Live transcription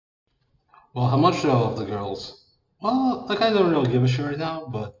Well, how much do I love the girls? Well, like I don't really give a shit right now,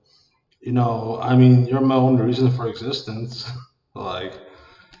 but I mean, you're my only reason for existence. Like,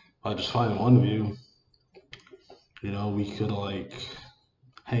 if I just find one of you, we could like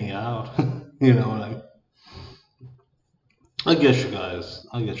hang out. You know what I mean? I get you guys.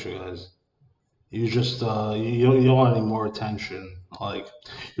 I get you guys. You just you don't want any more attention. Like,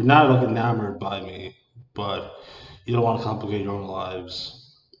 you're not like enamored by me, but you don't want to complicate your own lives.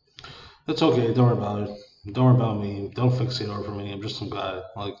 It's okay. Don't worry about it. Don't worry about me. Don't fixate over me. I'm just some guy.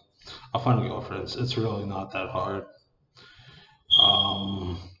 Like, I'll find a girlfriend. It's really not that hard.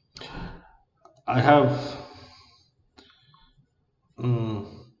 Um, I have. Mm,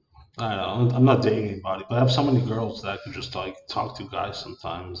 I don't know. I'm not dating anybody, but I have so many girls that I can just like talk to guys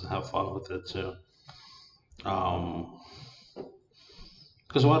sometimes and have fun with it too. Um,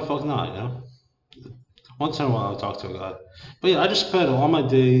 because why the fuck not? Once in a while, I'll talk to a guy. But yeah, I just spend all my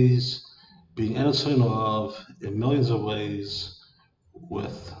days being endlessly in love in millions of ways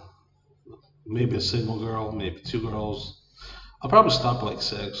with maybe a single girl, maybe two girls. I'll probably stop at like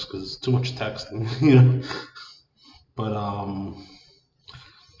six because it's too much texting, you know. But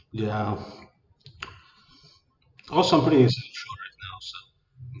yeah. Also, I'm pretty asexual right now,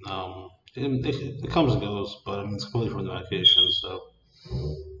 so it comes and goes. But I mean, it's completely from the medication, so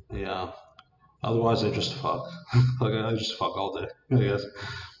yeah. Otherwise, I just fuck. Like I just fuck all day, I guess.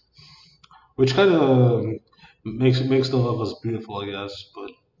 Which kind of makes the love less beautiful, I guess.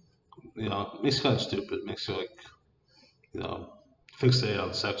 But it makes it kind of stupid. It makes you like you know fixate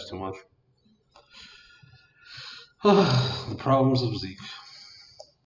on sex too much. The problems of Zeke.